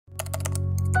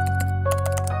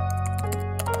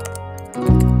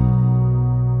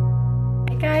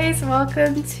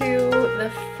welcome to the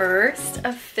first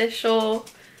official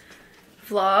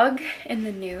vlog in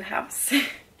the new house.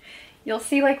 You'll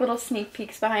see like little sneak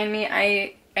peeks behind me.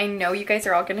 I know you guys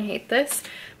are all gonna hate this,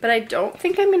 but I don't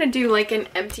think I'm gonna do like an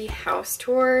empty house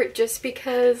tour just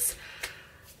because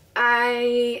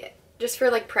just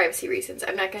for like privacy reasons,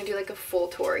 I'm not gonna do like a full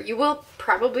tour. You will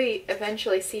probably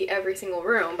eventually see every single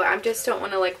room, but I just don't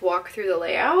want to like walk through the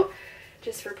layout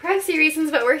just for privacy reasons.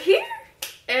 But we're here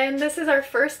and this is our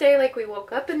first day. Like, we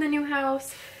woke up in the new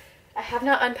house. I have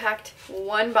not unpacked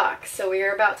one box, so we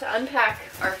are about to unpack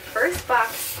our first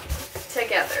box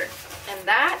together, and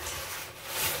that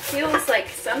feels like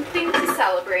something to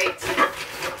celebrate.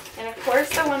 And of course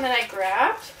the one that I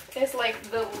grabbed is like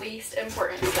the least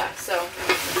important stuff. So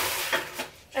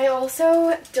I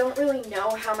also don't really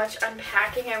know how much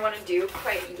unpacking I want to do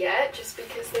quite yet, just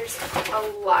because there's a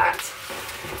lot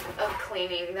of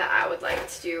cleaning that I would like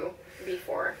to do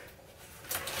before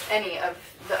any of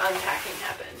the unpacking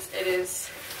happens. It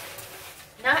is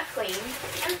not clean.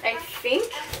 I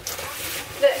think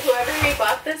that whoever we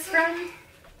bought this from,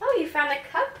 oh, you found a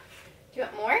cup? Do you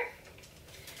want more?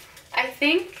 I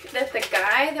think that the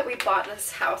guy that we bought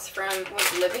this house from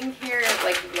was living here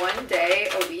like one day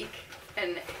a week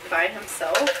and by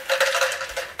himself,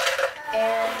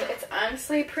 and it's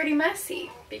honestly pretty messy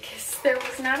because there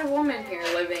was not a woman here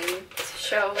living to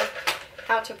show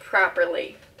how to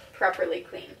properly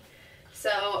clean.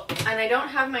 So, and I don't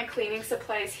have my cleaning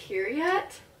supplies here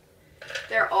yet.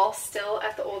 They're all still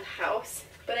at the old house,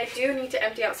 but I do need to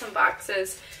empty out some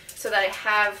boxes so that I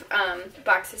have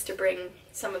boxes to bring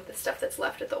some of the stuff that's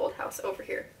left at the old house over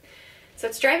here. So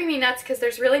it's driving me nuts because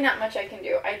there's really not much I can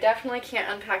do. I definitely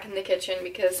can't unpack in the kitchen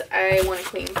because I want to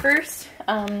clean first.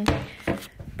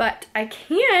 But I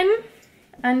can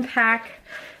unpack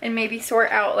and maybe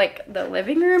sort out like the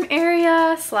living room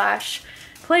area slash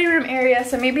playroom area.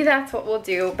 So maybe that's what we'll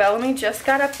do. Bellamy just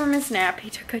got up from his nap. He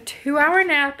took a 2-hour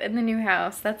nap in the new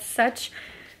house. That's such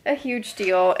a huge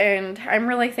deal, and I'm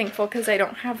really thankful because I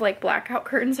don't have like blackout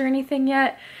curtains or anything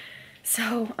yet.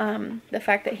 So the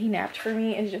fact that he napped for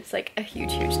me is just like a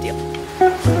huge deal.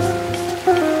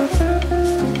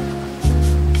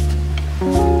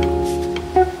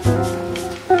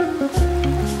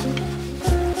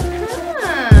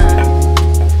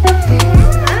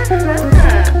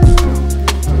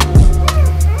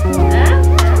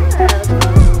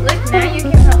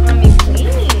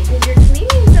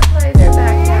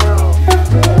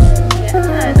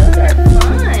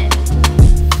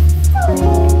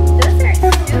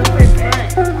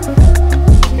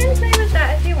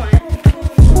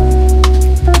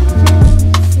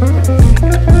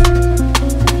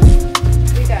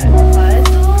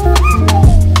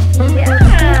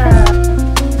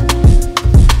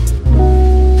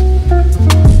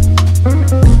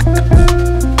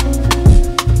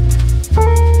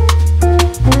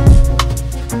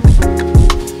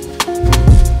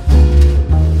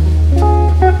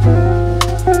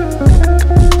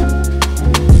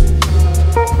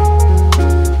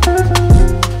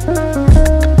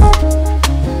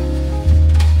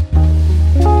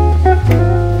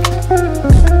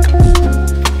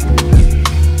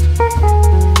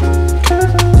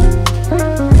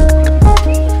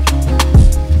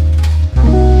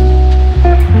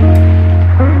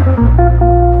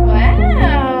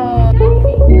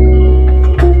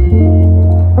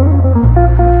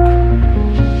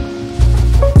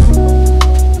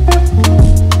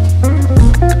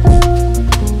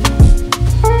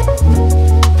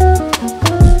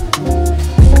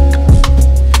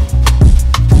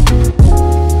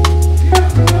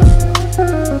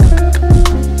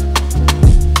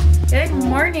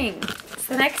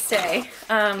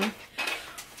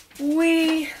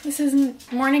 This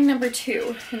is morning number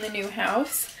 2 in the new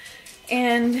house,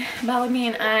 and Bellamy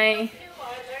and I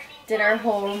did our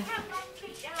whole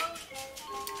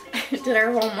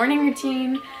morning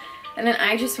routine, and then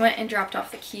I just went and dropped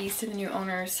off the keys to the new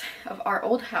owners of our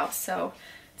old house, so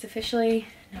it's officially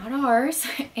not ours.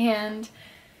 And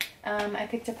I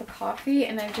picked up a coffee,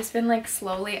 and I've just been like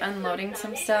slowly unloading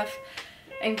some stuff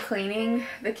and cleaning.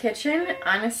 The kitchen,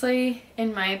 honestly,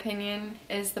 in my opinion,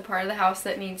 is the part of the house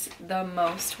that needs the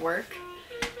most work.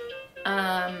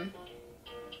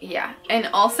 Yeah, and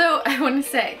also I want to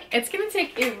say it is going to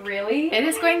take a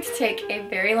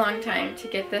very long time to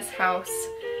get this house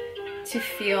to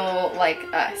feel like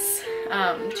us,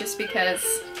 just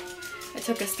because it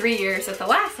took us 3 years at the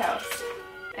last house.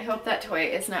 I hope that toy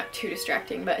is not too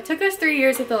distracting, but it took us 3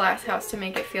 years at the last house to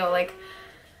make it feel like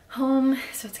home,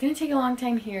 so it's gonna take a long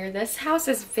time here. This house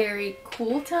is very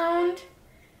cool toned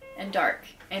and dark,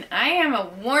 and I am a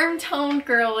warm toned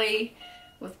girly,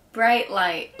 with bright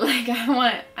light. Like I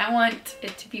want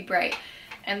it to be bright.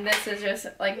 And this is just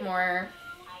like more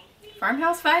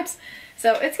farmhouse vibes.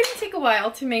 So it's gonna take a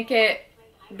while to make it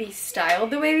be styled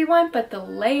the way we want, but the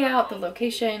layout, the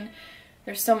location,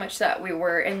 there's so much that we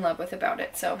were in love with about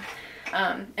it. So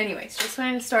anyways, just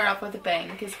wanted to start off with a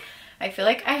bang because I feel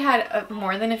like I had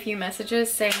more than a few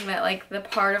messages saying that like the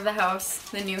part of the house,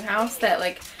 the new house, that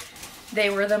like they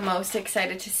were the most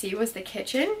excited to see was the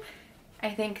kitchen. I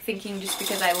think thinking just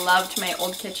because I loved my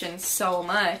old kitchen so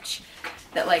much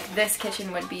that like this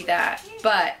kitchen would be that.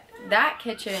 But that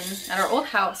kitchen at our old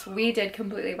house we did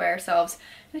completely by ourselves,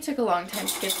 and it took a long time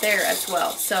to get there as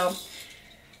well. So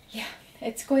yeah,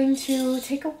 it's going to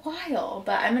take a while,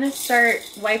 but I'm gonna start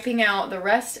wiping out the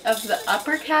rest of the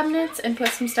upper cabinets and put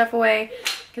some stuff away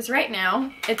because right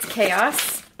now it's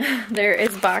chaos. There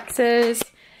is boxes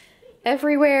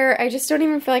everywhere. I just don't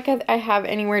even feel like I have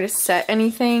anywhere to set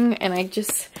anything, and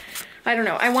I don't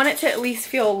know. I want it to at least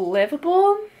feel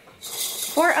livable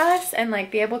for us and like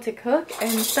be able to cook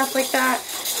and stuff like that.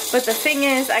 But the thing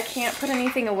is, I can't put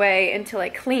anything away until I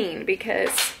clean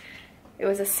because it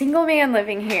was a single man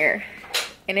living here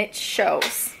and it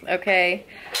shows, okay?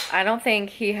 I don't think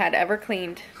he had ever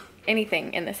cleaned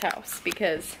anything in this house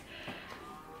because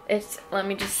it's, let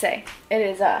me just say,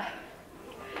 it's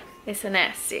a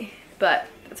nasty, but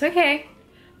it's okay.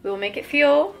 We will make it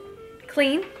feel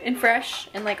clean and fresh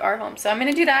and like our home. So I'm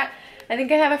gonna do that. I think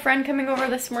I have a friend coming over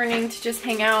this morning to just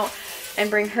hang out and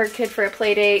bring her kid for a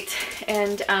play date,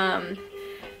 and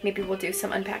maybe we'll do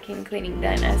some unpacking and cleaning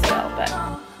then as well. But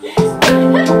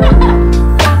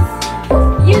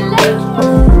you like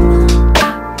it?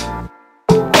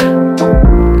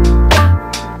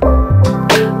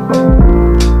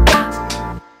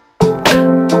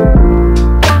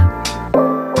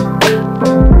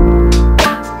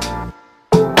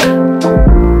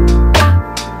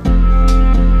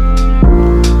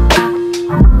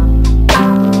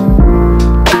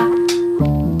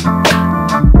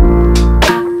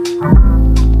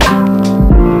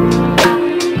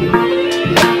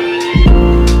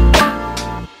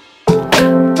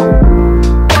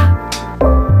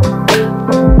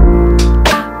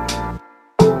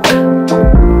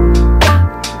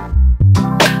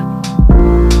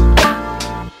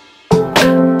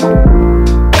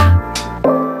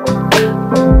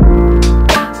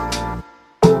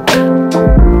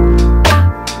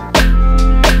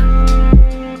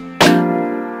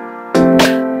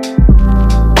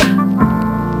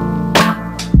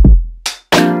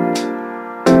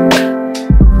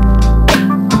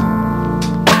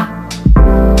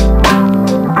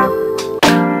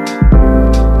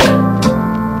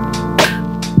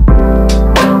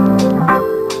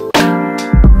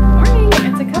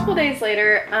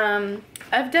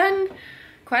 I've done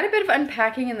quite a bit of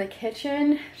unpacking in the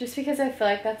kitchen just because I feel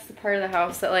like that's the part of the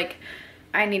house that like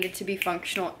I needed to be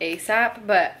functional ASAP,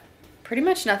 but pretty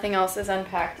much nothing else is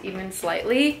unpacked even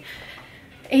slightly.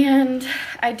 And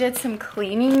I did some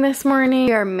cleaning this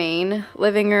morning. Our main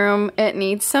living room, it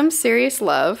needs some serious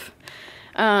love.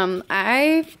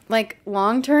 I like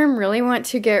long-term really want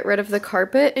to get rid of the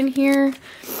carpet in here.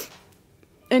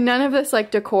 And none of this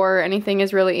like decor or anything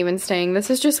is really even staying. This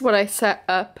is just what I set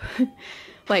up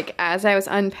like as I was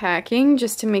unpacking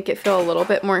just to make it feel a little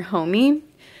bit more homey.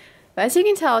 But as you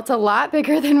can tell, it's a lot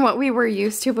bigger than what we were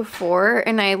used to before,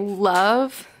 and I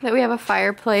love that we have a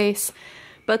fireplace,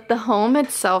 but the home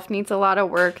itself needs a lot of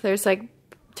work. There's like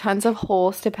tons of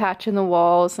holes to patch in the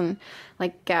walls and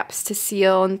like gaps to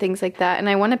seal and things like that, and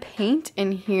I want to paint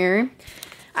in here.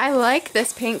 I like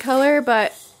this paint color,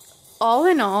 but all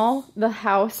in all, the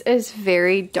house is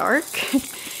very dark.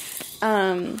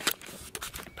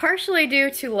 Partially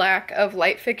due to lack of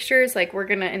light fixtures, like we're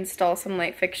gonna install some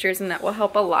light fixtures and that will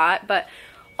help a lot, but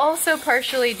also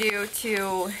partially due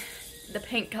to the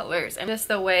paint colors and just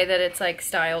the way that it's like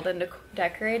styled and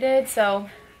decorated. So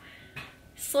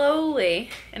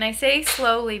slowly, and I say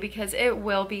slowly because it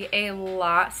will be a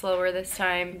lot slower this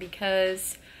time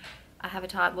because I have a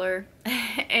toddler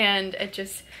and it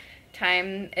just,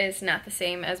 time is not the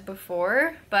same as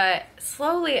before, but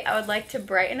slowly I would like to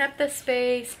brighten up the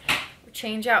space,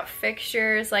 change out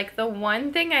fixtures. Like the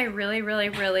one thing I really,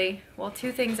 well,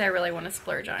 two things I really want to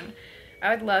splurge on.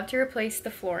 I would love to replace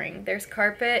the flooring. There's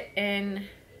carpet in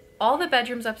all the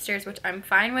bedrooms upstairs, which I'm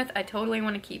fine with. I totally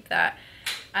want to keep that.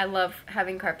 I love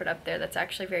having carpet up there. That's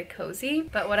actually very cozy.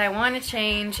 But what I want to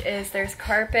change is there's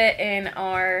carpet in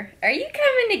our, are you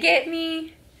coming to get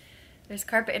me? There's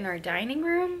carpet in our dining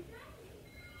room,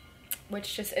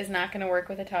 which just is not going to work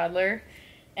with a toddler.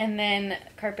 And then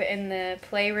carpet in the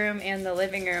playroom and the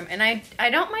living room. And I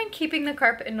don't mind keeping the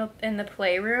carpet in the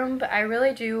playroom, but I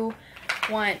really do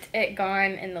want it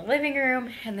gone in the living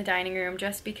room and the dining room,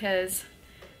 just because,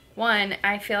 one,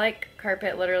 I feel like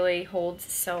carpet literally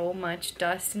holds so much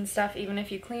dust and stuff, even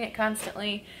if you clean it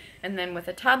constantly. And then with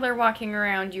a toddler walking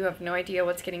around, you have no idea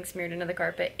what's getting smeared into the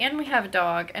carpet. And we have a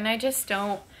dog, and I just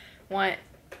don't want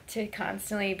to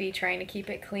constantly be trying to keep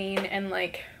it clean and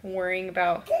like worrying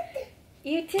about,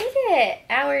 you did it,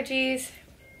 allergies.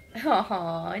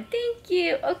 Oh, thank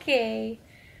you. Okay.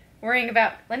 Worrying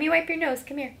about, let me wipe your nose.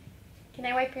 Come here. Can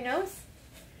I wipe your nose?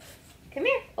 Come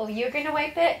here. Oh, you're gonna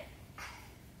wipe it?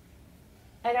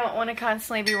 I don't want to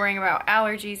constantly be worrying about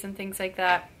allergies and things like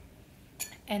that.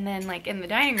 And then like in the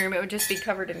dining room, it would just be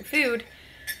covered in food.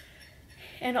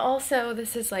 And also,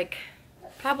 this is like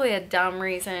probably a dumb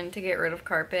reason to get rid of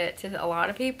carpet to a lot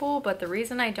of people, but the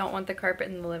reason I don't want the carpet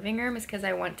in the living room is because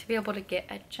I want to be able to get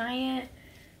a giant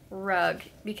rug,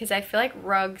 because I feel like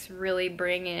rugs really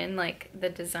bring in like the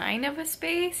design of a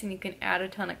space, and you can add a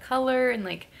ton of color and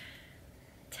like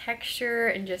texture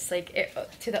and just like it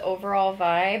to the overall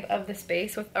vibe of the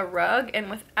space with a rug. And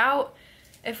without,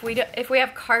 if we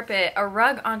have carpet, a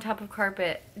rug on top of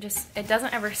carpet, just, it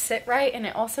doesn't ever sit right, and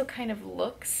it also kind of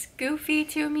looks goofy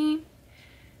to me.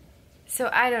 So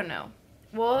I don't know.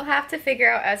 We'll have to figure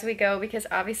out as we go, because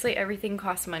obviously everything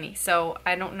costs money. So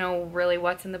I don't know really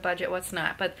what's in the budget, what's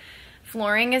not. But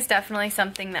flooring is definitely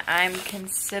something that I'm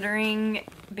considering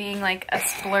being like a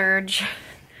splurge.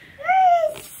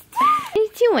 What are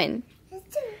you doing?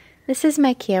 This is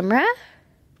my camera.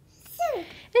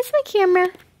 This is my camera.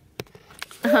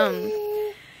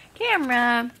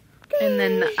 Camera. And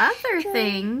then the other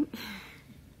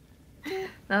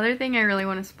thing I really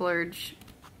want to splurge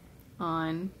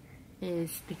on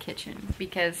is the kitchen,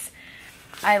 because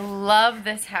I love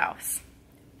this house.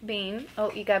 Bean,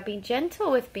 oh, you gotta be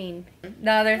gentle with Bean.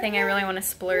 The other thing I really want to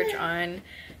splurge on,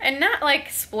 and not like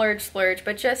splurge,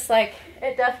 but just like,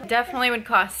 it definitely would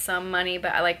cost some money,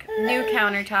 but I like new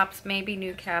countertops, maybe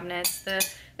new cabinets. The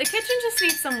kitchen just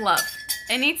needs some love.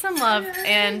 It needs some love,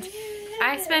 and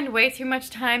I spend way too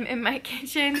much time in my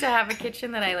kitchen to have a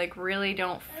kitchen that I like really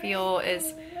don't feel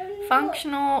is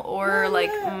functional or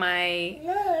like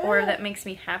or that makes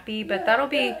me happy. But that'll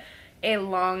be a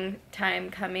long time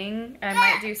coming. I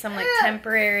might do some like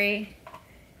temporary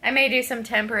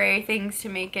things to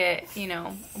make it, you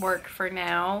know, work for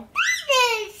now.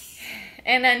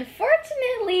 And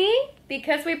unfortunately,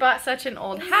 because we bought such an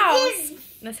old house,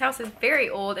 this house is very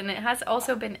old and it has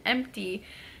also been empty,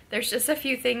 there's just a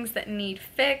few things that need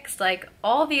fixed. Like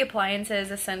all the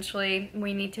appliances, essentially,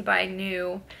 we need to buy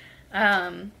new,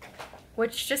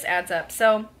 which just adds up.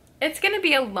 So it's going to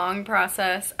be a long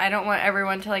process. I don't want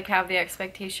everyone to like have the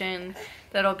expectation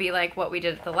that it'll be like what we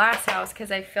did at the last house,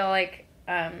 because I feel like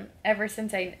ever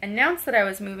since I announced that I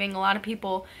was moving, a lot of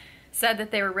people said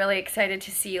that they were really excited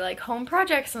to see like home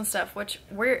projects and stuff, which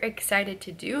we're excited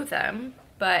to do them,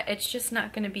 but it's just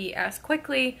not going to be as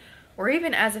quickly or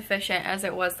even as efficient as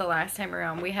it was the last time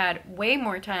around. We had way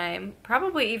more time,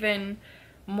 probably even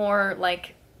more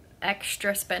like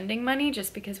extra spending money,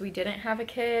 just because we didn't have a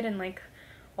kid and like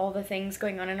all the things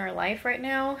going on in our life right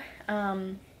now.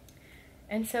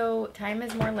 And so time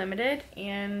is more limited,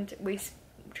 and we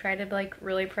try to like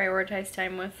really prioritize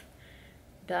time with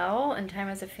Belle and time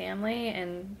as a family,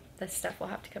 and this stuff will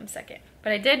have to come second.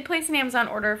 But I did place an Amazon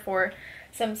order for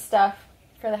some stuff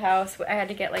for the house. I had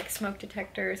to get like smoke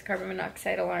detectors, carbon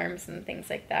monoxide alarms, and things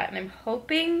like that. And I'm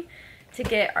hoping to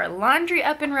get our laundry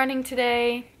up and running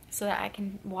today so that I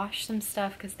can wash some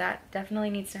stuff, because that definitely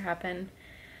needs to happen.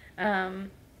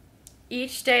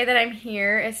 Each day that I'm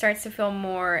here, it starts to feel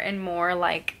more and more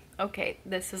like, okay,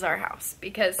 this is our house.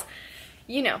 Because,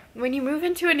 you know, when you move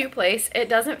into a new place, it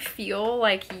doesn't feel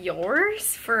like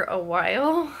yours for a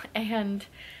while. And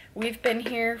we've been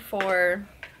here for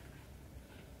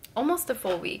almost a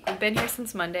full week. We've been here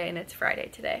since Monday, and it's Friday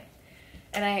today.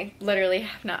 And I literally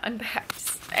have not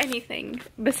unpacked anything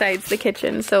besides the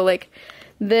kitchen. So like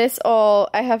this all,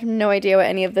 I have no idea what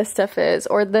any of this stuff is,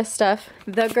 or this stuff.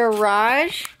 The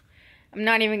garage, I'm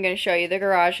not even going to show you. The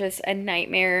garage is a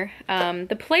nightmare.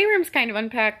 The playroom's kind of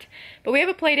unpacked, but we have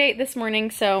a play date this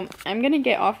morning, so I'm going to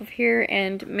get off of here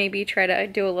and maybe try to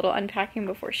do a little unpacking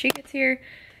before she gets here.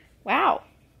 Wow.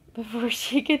 Before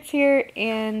she gets here,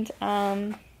 and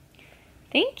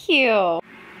thank you.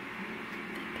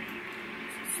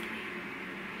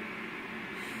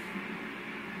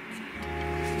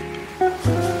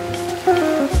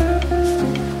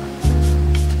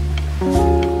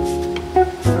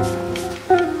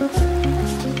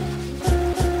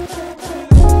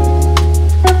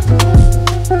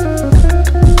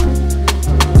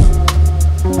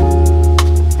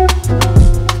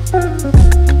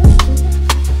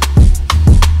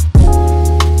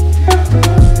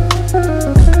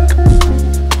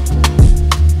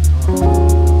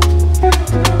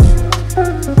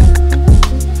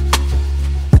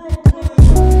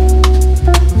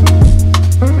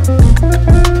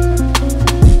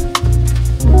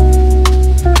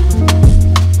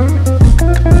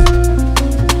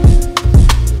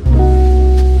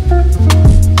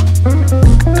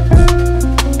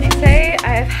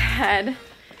 had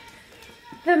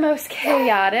the most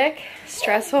chaotic,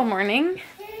 stressful morning.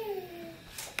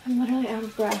 I'm literally out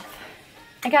of breath.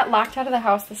 I got locked out of the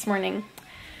house this morning.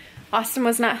 Austin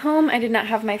was not home. I did not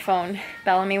have my phone.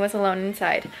 Bellamy was alone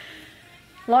inside.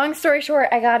 Long story short,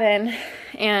 I got in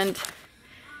and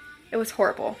it was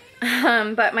horrible.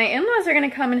 But my in-laws are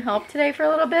gonna come and help today for a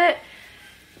little bit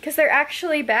because they're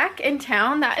actually back in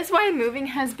town. That is why moving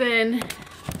has been,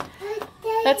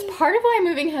 that's part of why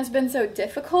moving has been so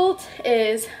difficult,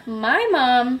 is my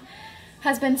mom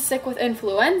has been sick with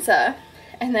influenza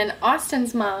and then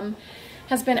Austin's mom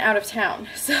has been out of town.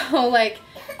 So like,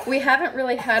 we haven't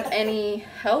really had any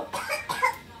help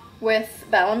with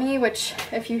Bellamy, which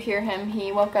if you hear him,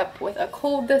 he woke up with a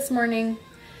cold this morning.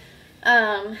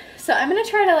 So I'm gonna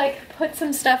try to like put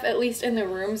some stuff at least in the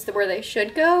rooms where they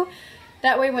should go.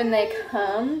 That way when they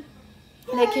come,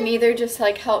 they can either just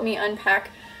like help me unpack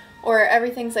or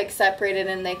everything's like separated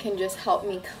and they can just help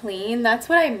me clean. That's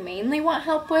what I mainly want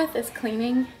help with, is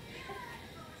cleaning.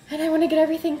 And I want to get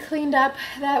everything cleaned up.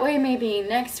 That way maybe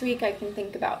next week I can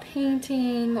think about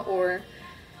painting or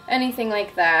anything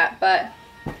like that. But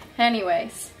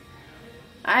anyways,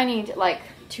 I need like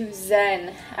to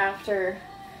zen after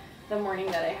the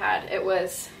morning that I had. It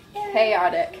was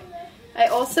chaotic. I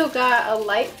also got a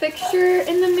light fixture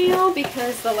in the mail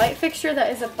because the light fixture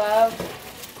that is above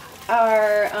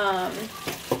our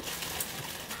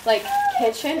like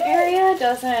kitchen area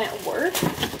doesn't work.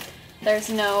 There's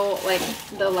no, like,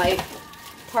 the light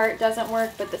part doesn't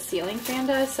work, but the ceiling fan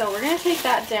does. So we're gonna take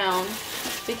that down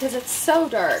because it's so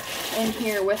dark in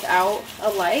here without a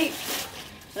light.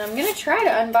 And I'm gonna try to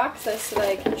unbox this so that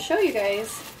I can show you guys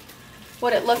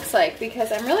what it looks like,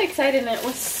 because I'm really excited and it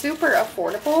was super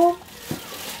affordable.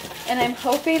 And I'm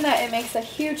hoping that it makes a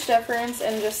huge difference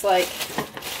in just like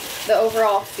the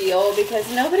overall feel, because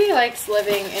nobody likes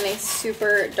living in a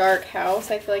super dark house.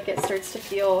 I feel like it starts to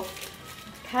feel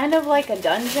kind of like a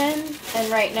dungeon, and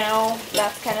right now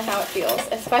that's kind of how it feels,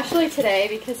 especially today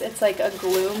because it's like a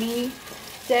gloomy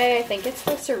day. I think it's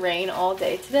supposed to rain all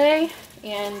day today,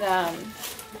 and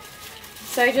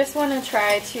so I just want to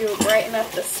try to brighten up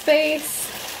the space.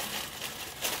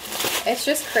 It's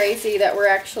just crazy that we're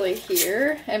actually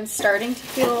here. I'm starting to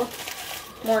feel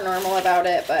more normal about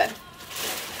it, but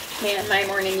man, my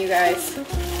morning, you guys.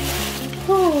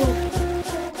 Whew.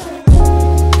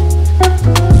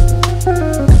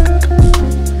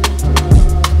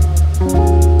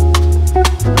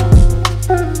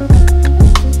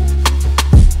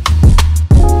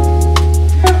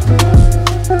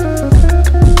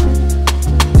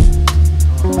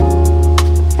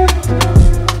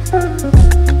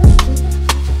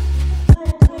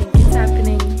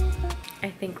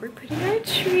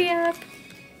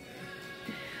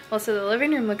 Also, the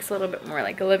living room looks a little bit more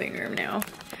like a living room now.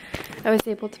 I was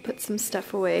able to put some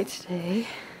stuff away today.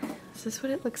 This is what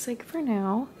it looks like for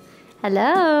now.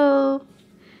 Hello!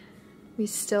 We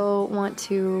still want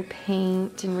to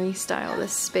paint and restyle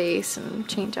this space and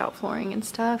change out flooring and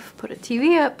stuff. Put a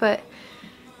TV up, but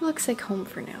it looks like home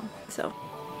for now, so.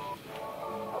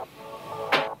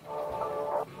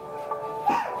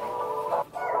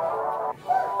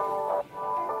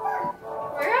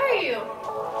 Where are you?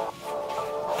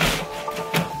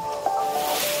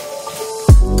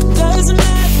 Doesn't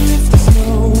matter if the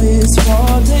snow is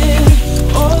falling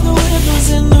or the windows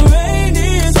and the rain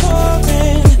is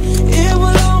pouring. It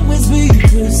will always be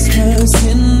Christmas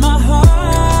in my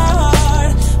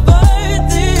heart. But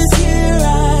this year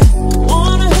I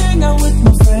wanna hang out with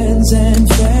my friends and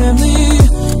family,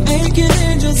 making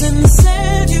angels in the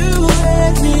sand, you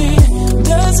and me.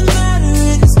 Doesn't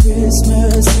matter, it's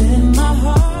Christmas in my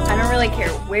heart. I don't really care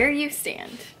where you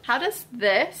stand. How does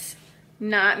this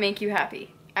not make you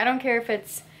happy? I don't care if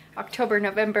it's October,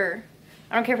 November.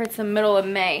 I don't care if it's the middle of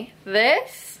May.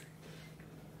 This,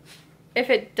 if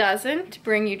it doesn't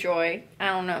bring you joy, I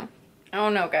don't know. I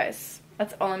don't know, guys.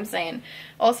 That's all I'm saying.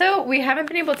 Also, we haven't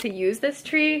been able to use this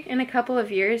tree in a couple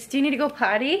of years. Do you need to go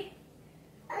potty?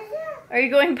 Are you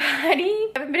going potty?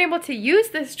 I haven't been able to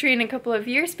use this tree in a couple of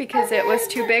years because it was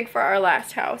too big for our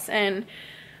last house. And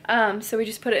so we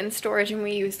just put it in storage and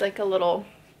we used like a little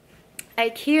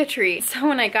IKEA tree. So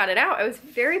when I got it out, I was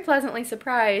very pleasantly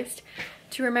surprised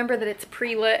to remember that it's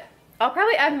pre-lit. I'll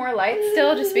probably add more lights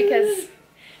still just because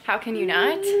how can you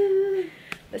not?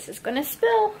 This is gonna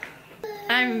spill.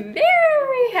 I'm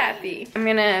very happy. I'm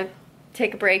gonna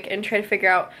take a break and try to figure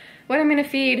out what I'm gonna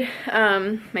feed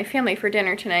my family for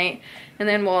dinner tonight, and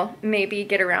then we'll maybe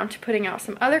get around to putting out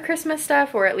some other Christmas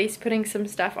stuff, or at least putting some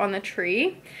stuff on the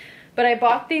tree. But I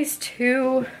bought these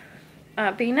two,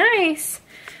 I bought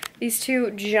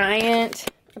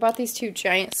these two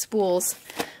giant spools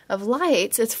of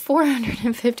lights. It's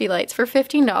 450 lights for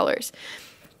 $15.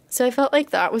 So I felt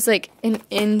like that was like an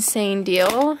insane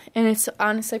deal, and it's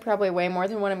honestly probably way more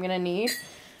than what I'm gonna need.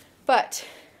 But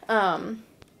I'm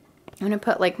gonna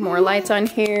put like more lights on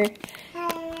here,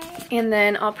 and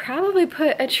then I'll probably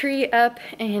put a tree up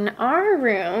in our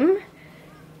room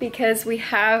because we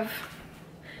have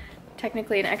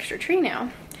technically an extra tree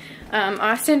now.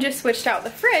 Austin just switched out the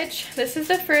fridge. This is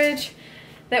the fridge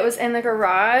that was in the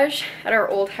garage at our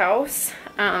old house.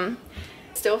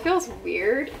 Still feels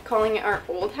weird calling it our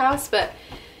old house, but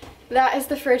that is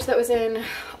the fridge that was in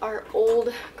our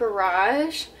old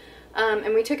garage.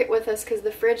 And we took it with us because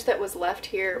the fridge that was left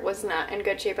here was not in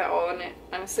good shape at all, and it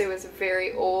honestly was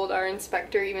very old. Our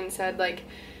inspector even said like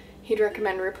he'd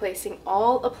recommend replacing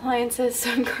all appliances.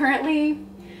 So I'm currently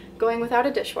going without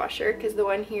a dishwasher because the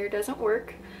one here doesn't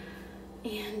work,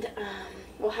 and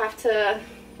we'll have to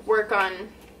work on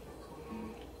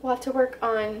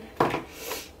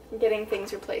getting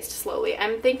things replaced slowly.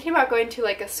 I'm thinking about going to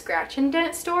like a scratch and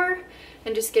dent store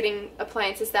and just getting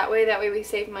appliances that way. That way we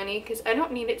save money, because I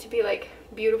don't need it to be like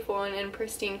beautiful and in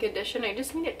pristine condition. I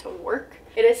just need it to work.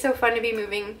 It is so fun to be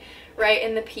moving right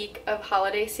in the peak of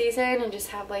holiday season and just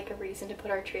have like a reason to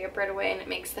put our tree up right away, and it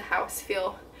makes the house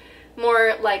feel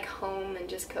more like home and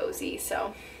just cozy.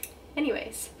 So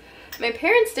anyways, my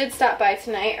parents did stop by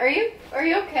tonight. Are you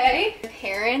okay? My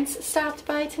parents stopped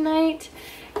by tonight,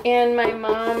 and my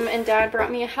mom and dad brought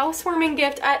me a housewarming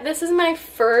gift. This is my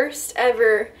first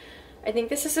ever, I think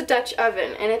this is a Dutch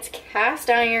oven, and it's cast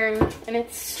iron, and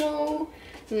it's so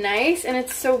nice, and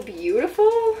it's so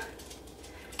beautiful.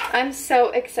 I'm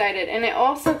so excited. And it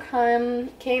also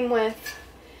came with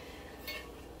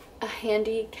a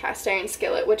handy cast iron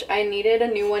skillet, which I needed a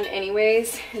new one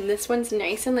anyways, and this one's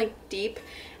nice and like deep.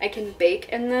 I can bake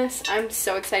in this. I'm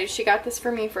so excited. She got this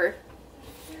for me for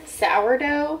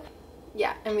sourdough.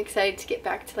 Yeah, I'm excited to get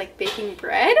back to like baking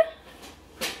bread.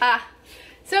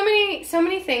 So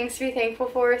many things to be thankful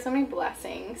for, so many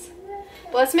blessings.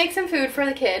 But let's make some food for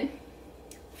the kid,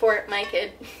 for my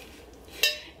kid,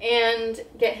 and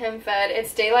get him fed.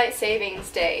 It's daylight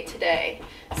savings day today,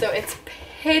 so it's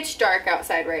pitch dark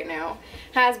outside right now.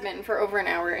 Has been for over an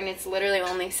hour, and it's literally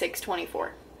only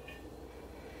 6:24.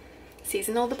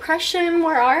 Seasonal depression,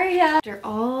 where are ya? After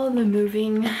all the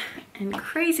moving and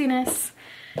craziness,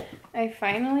 I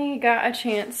finally got a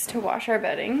chance to wash our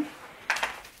bedding.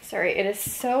 Sorry, it is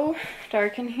so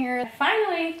dark in here. I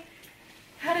finally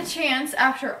had a chance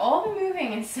after all the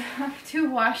moving and stuff to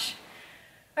wash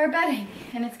our bedding,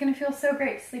 and it's gonna feel so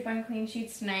great to sleep on clean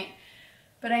sheets tonight.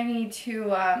 But I need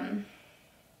to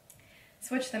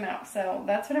switch them out, so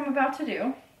that's what I'm about to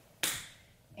do.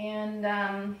 And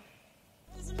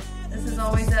this is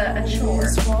always a chore.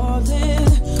 All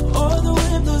the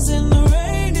windows in the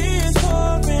rain is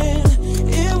pouring.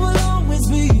 It will always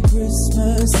be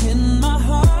Christmas in my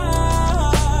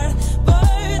heart.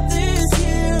 But this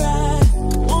year I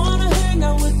wanna hang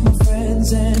out with my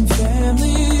friends and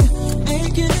family,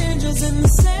 making angels in the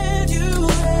sand. You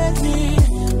and me,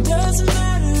 doesn't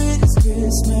matter, it's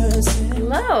Christmas.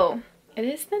 Hello, it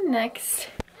is the next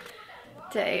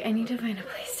day. I need to find a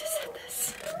place to set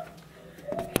this.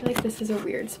 I feel like this is a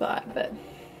weird spot, but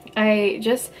I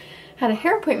just had a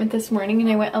hair appointment this morning and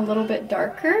I went a little bit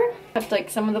darker. Left like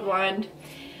some of the blonde.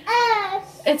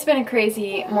 It's been a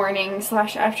crazy morning /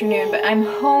 afternoon, but I'm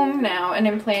home now and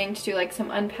I'm planning to do like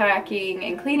some unpacking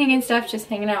and cleaning and stuff, just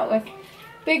hanging out with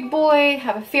big boy,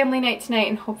 have a family night tonight,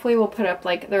 and hopefully we'll put up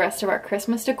like the rest of our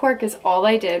Christmas decor, because all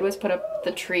I did was put up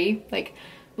the tree, like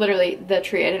literally the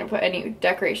tree. I didn't put any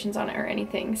decorations on it or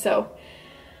anything, so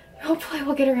hopefully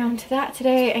we'll get around to that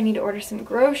today. I need to order some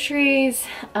groceries.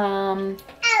 So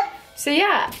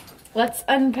yeah, let's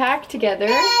unpack together.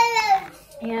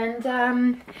 And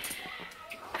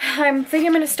I'm thinking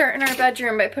I'm gonna start in our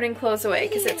bedroom by putting clothes away,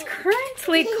 because it's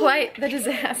currently quite the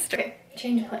disaster. Okay,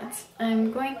 change of plans.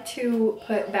 I'm going to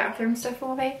put bathroom stuff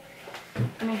away.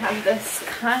 And I have this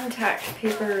contact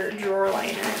paper drawer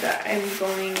liner that I'm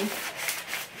going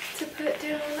to put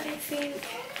down, I think.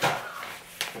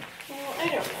 Well, I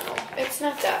don't know. It's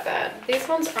not that bad. These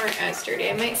ones aren't as dirty.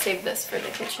 I might save this for the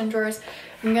kitchen drawers.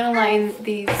 I'm gonna line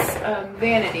these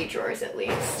vanity drawers at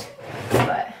least.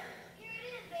 But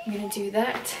I'm gonna do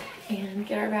that and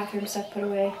get our bathroom stuff put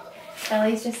away.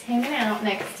 Ellie's just hanging out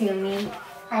next to me.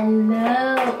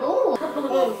 Hello. Ooh.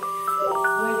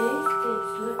 What is this?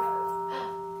 Look.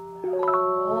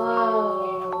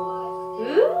 Whoa.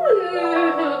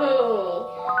 Ooh.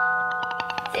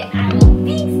 Say, I'm a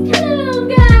beast guy.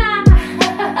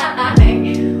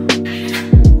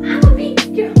 I'm a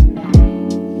beast guy.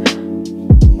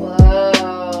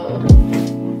 Whoa.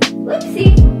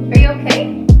 Oopsie. Are you okay?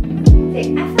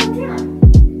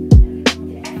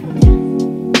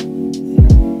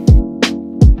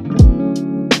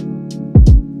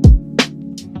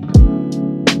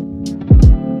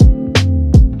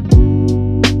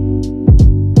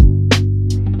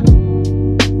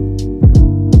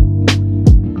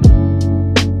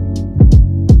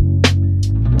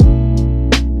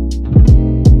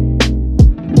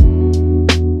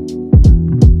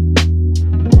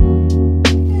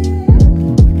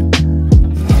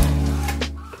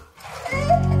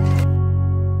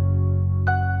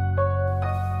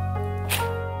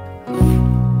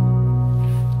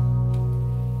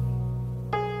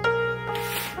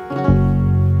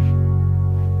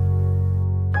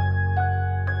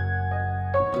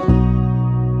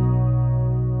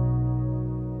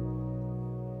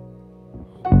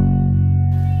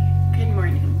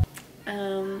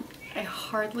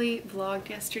 hardly vlogged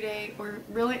yesterday, or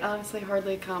really honestly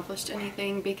hardly accomplished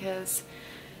anything, because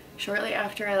shortly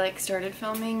after I like started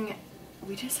filming,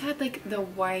 we just had like the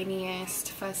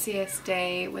whiniest, fussiest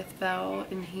day with Belle,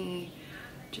 and he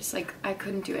just like, I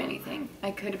couldn't do anything. I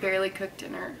could barely cook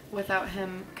dinner without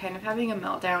him kind of having a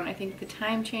meltdown. I think the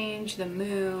time change, the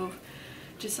move,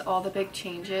 just all the big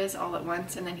changes all at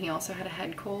once, and then he also had a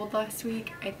head cold last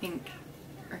week, I think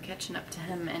are catching up to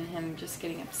him and him just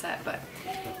getting upset. But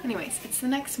anyways, it's the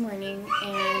next morning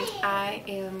and I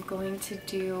am going to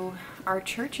do, our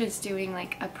church is doing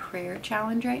like a prayer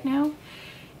challenge right now,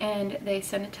 and they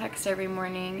send a text every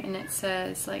morning and it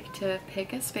says like to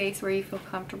pick a space where you feel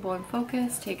comfortable and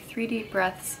focused, take 3 deep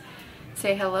breaths,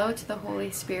 say hello to the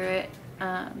Holy Spirit,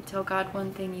 tell God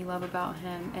one thing you love about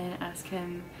him, and ask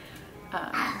him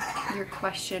your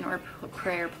question or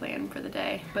prayer plan for the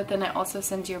day. But then it also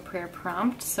sends you a prayer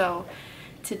prompt. So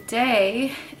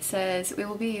today it says we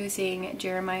will be using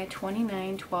Jeremiah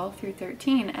 29:12 through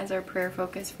 13 as our prayer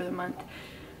focus for the month.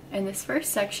 In this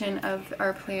first section of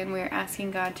our plan, we are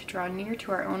asking God to draw near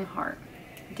to our own heart.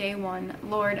 Day 1,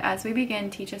 Lord, as we begin,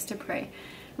 teach us to pray.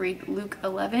 Read Luke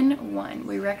 11:1.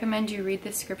 We recommend you read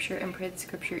this scripture and pray the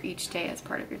scripture each day as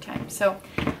part of your time. So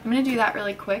I'm going to do that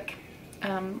really quick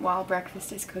while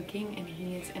breakfast is cooking and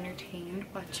he is entertained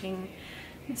watching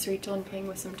Miss Rachel and playing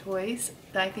with some toys.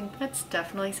 I think that's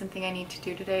definitely something I need to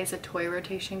do today, is a toy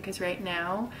rotation, because right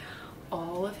now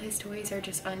all of his toys are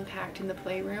just unpacked in the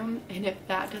playroom, and if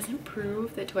that doesn't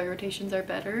prove that toy rotations are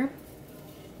better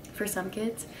for some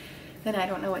kids, then I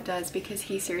don't know what does, because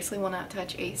he seriously will not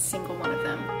touch a single one of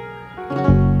them.